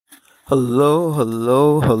Hello,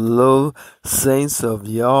 hello, hello, saints of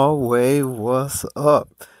Yahweh, what's up?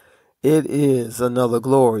 It is another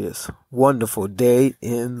glorious, wonderful day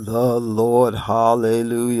in the Lord.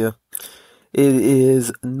 Hallelujah. It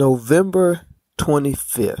is November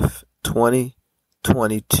 25th,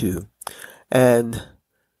 2022, and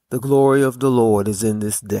the glory of the Lord is in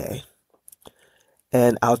this day.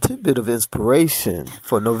 And our tidbit of inspiration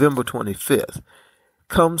for November 25th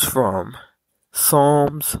comes from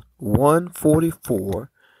Psalms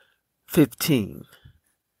 144:15,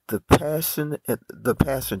 the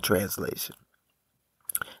Passion Translation.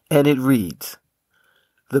 And it reads,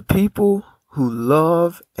 "The people who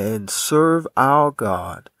love and serve our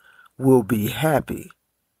God will be happy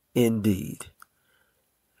indeed."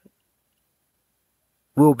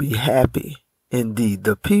 Will be happy indeed.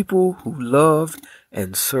 The people who love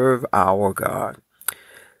and serve our God,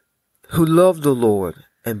 who love the Lord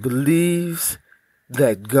and believes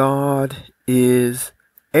that God is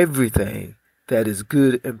everything that is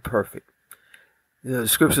good and perfect. The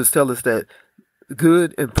scriptures tell us that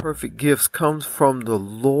good and perfect gifts comes from the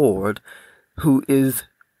Lord, who is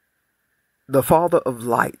the Father of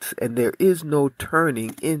lights, and there is no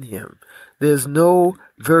turning in him. There's no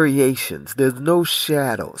variations. There's no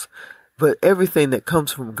shadows. But everything that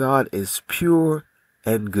comes from God is pure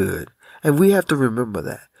and good. And we have to remember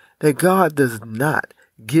that God does not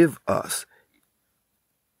give us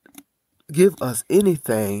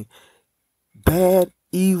anything bad,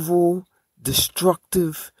 evil,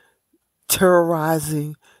 destructive,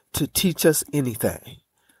 terrorizing to teach us anything.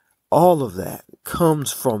 All of that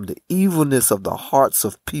comes from the evilness of the hearts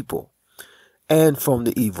of people and from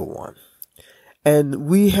the evil one. And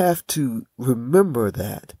we have to remember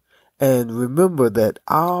that, and remember that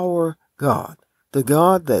our God, the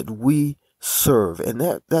God that we serve, and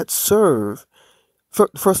that serve,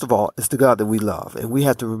 first of all, it's the God that we love. And we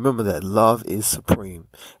have to remember that love is supreme,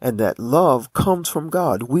 and that love comes from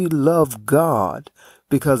God. We love God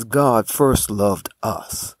because God first loved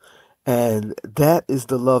us. And that is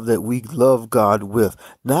the love that we love God with,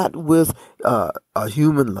 not with a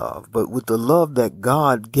human love, but with the love that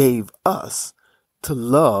God gave us to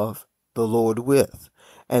love the Lord with.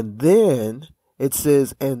 And then it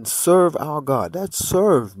says, and serve our God. That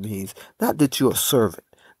serve means not that you're a servant,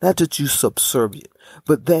 not that you're subservient,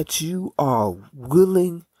 but that you are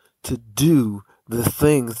willing to do the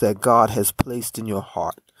things that God has placed in your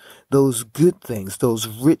heart. Those good things, those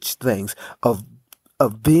rich things of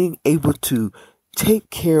being able to take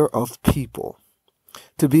care of people,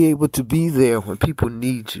 to be able to be there when people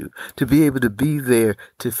need you, to be able to be there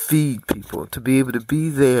to feed people, to be able to be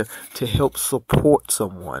there to help support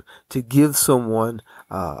someone, to give someone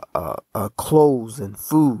clothes and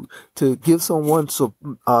food, to give someone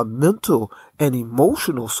mental and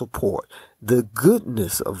emotional support. The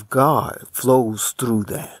goodness of God flows through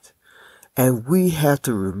that. And we have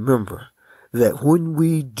to remember that when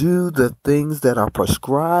we do the things that are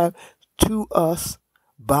prescribed to us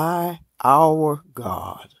by our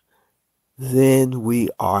God, then we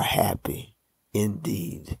are happy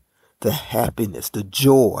indeed. The happiness, the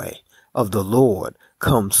joy of the Lord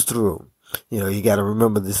comes through. You got to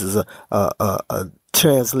remember this is a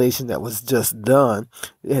translation that was just done,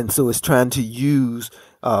 and so it's trying to use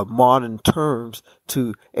modern terms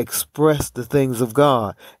to express the things of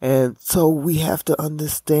God. And so we have to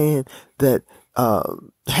understand that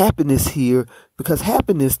happiness here, because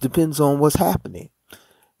happiness depends on what's happening,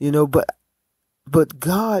 but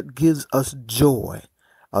God gives us joy,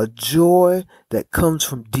 a joy that comes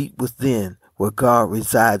from deep within, where God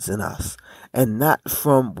resides in us, and not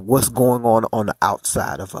from what's going on the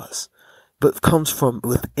outside of us, but comes from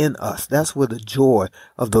within us. That's where the joy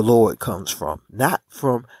of the Lord comes from, not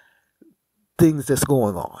from things that's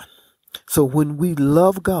going on. So when we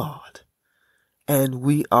love God and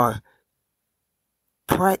we are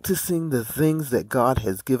practicing the things that God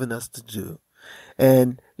has given us to do,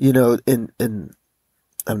 and in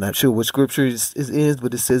I'm not sure what scripture it is,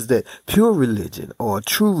 but it says that pure religion or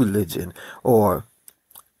true religion or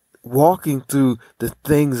walking through the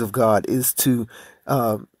things of God is to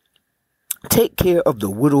take care of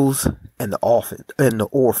the widows and the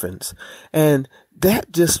orphans. And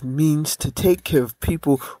that just means to take care of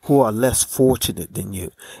people who are less fortunate than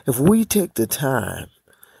you. If we take the time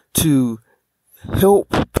to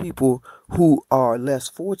help people who are less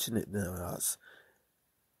fortunate than us,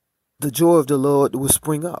 the joy of the Lord will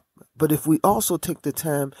spring up. But if we also take the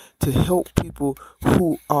time to help people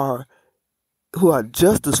who are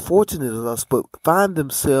just as fortunate as us, but find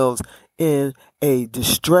themselves in a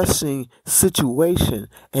distressing situation,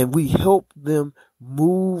 and we help them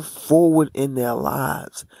move forward in their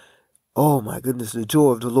lives, Oh my goodness, the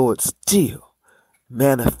joy of the Lord still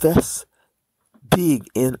manifests big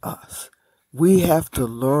in us. We have to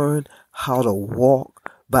learn how to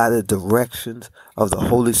walk by the directions of the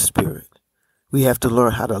Holy Spirit. We have to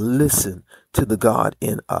learn how to listen to the God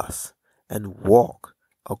in us and walk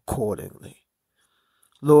accordingly.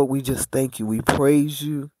 Lord, we just thank you. We praise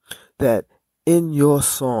you that in your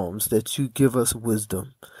Psalms that you give us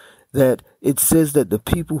wisdom, that it says that the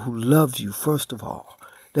people who love you, first of all,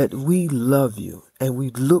 that we love you and we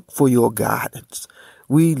look for your guidance.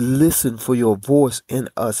 We listen for your voice in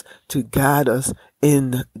us to guide us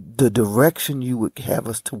in the direction you would have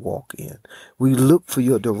us to walk in. We look for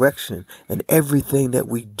your direction in everything that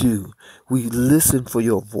we do. We listen for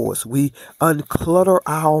your voice. We unclutter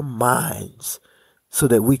our minds so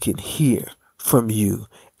that we can hear from you.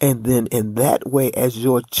 And then in that way, as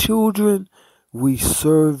your children, we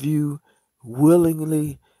serve you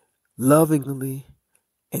willingly, lovingly,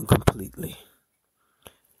 and completely.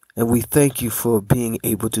 And we thank you for being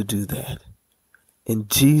able to do that. In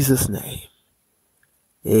Jesus' name,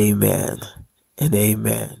 amen and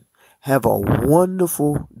amen. Have a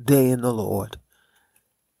wonderful day in the Lord.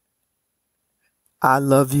 I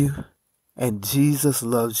love you, and Jesus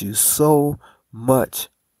loves you so much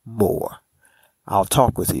more. I'll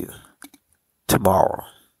talk with you tomorrow.